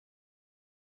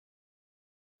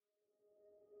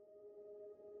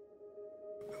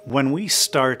When we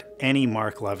start any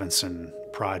Mark Levinson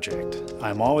project,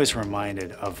 I'm always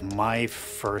reminded of my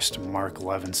first Mark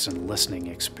Levinson listening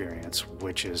experience,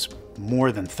 which is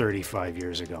more than 35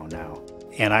 years ago now.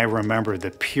 And I remember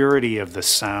the purity of the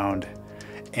sound,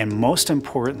 and most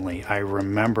importantly, I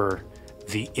remember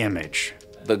the image.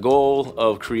 The goal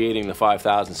of creating the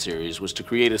 5000 series was to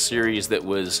create a series that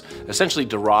was essentially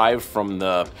derived from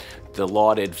the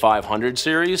lauded 500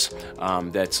 series.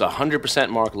 That's 100%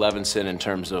 Mark Levinson in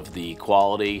terms of the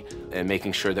quality and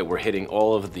making sure that we're hitting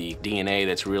all of the DNA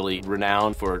that's really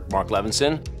renowned for Mark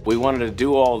Levinson. We wanted to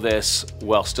do all this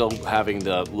while still having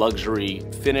the luxury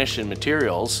finish and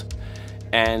materials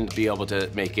and be able to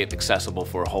make it accessible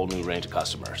for a whole new range of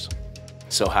customers.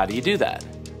 So how do you do that?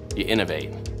 You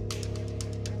innovate.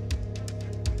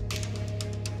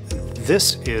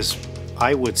 This is,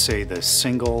 I would say, the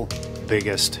single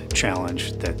biggest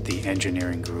challenge that the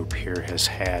engineering group here has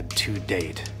had to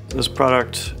date. This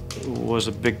product was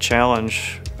a big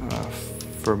challenge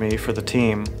for me, for the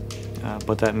team,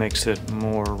 but that makes it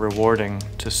more rewarding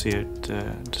to see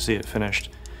it finished.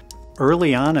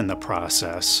 Early on in the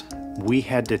process, we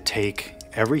had to take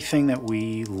everything that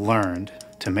we learned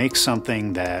to make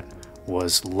something that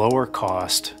was lower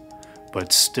cost,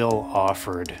 but still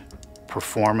offered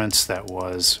performance that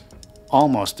was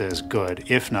almost as good,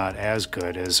 if not as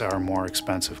good, as our more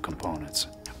expensive components.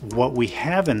 What we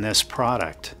have in this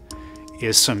product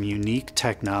is some unique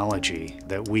technology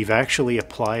that we've actually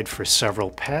applied for several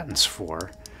patents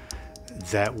for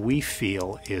that we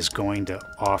feel is going to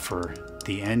offer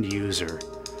the end user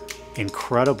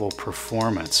incredible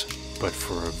performance, but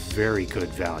for a very good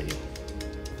value.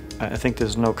 I think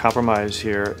there's no compromise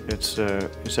here. It's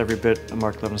every bit a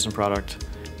Mark Levinson product.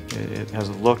 It has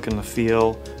the look and the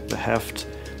feel, the heft.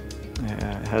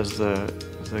 It has the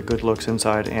good looks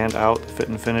inside and out. The fit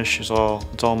and finish it's all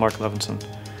Mark Levinson.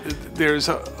 There's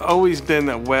always been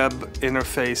a web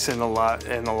interface in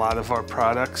a lot of our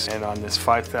products, and on this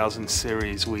 5000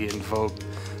 series we invoked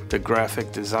the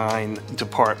graphic design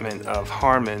department of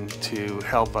Harman to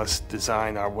help us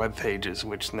design our web pages,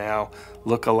 which now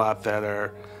look a lot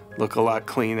better, look a lot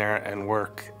cleaner, and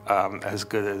work as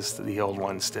good as the old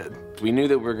ones did. We knew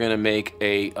that we were going to make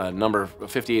a number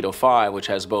 5805, which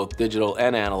has both digital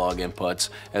and analog inputs,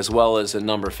 as well as a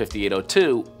number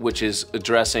 5802, which is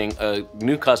addressing a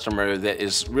new customer that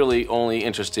is really only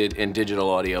interested in digital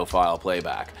audio file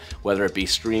playback, whether it be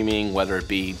streaming, whether it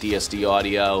be DSD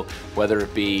audio, whether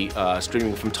it be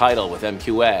streaming from Tidal with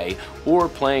MQA, or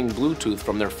playing Bluetooth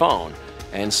from their phone.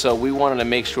 And so we wanted to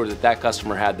make sure that that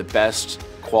customer had the best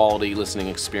quality listening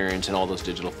experience in all those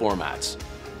digital formats.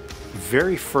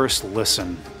 Very first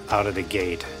listen out of the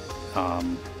gate,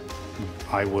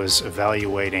 I was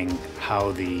evaluating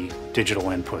how the digital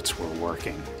inputs were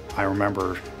working. I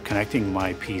remember connecting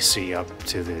my PC up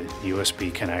to the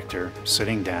USB connector,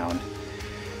 sitting down,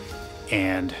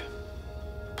 and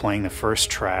playing the first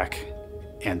track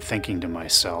and thinking to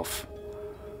myself,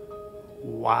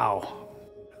 wow,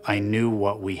 I knew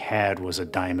what we had was a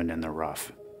diamond in the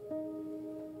rough.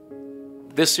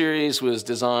 This series was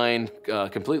designed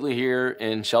completely here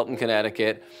in Shelton,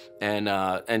 Connecticut, and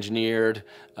engineered,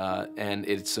 and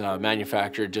it's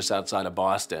manufactured just outside of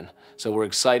Boston. So we're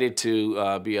excited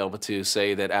to be able to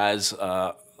say that as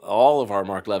all of our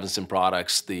Mark Levinson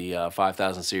products, the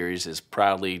 5000 series is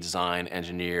proudly designed,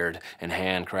 engineered, and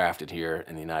handcrafted here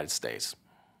in the United States.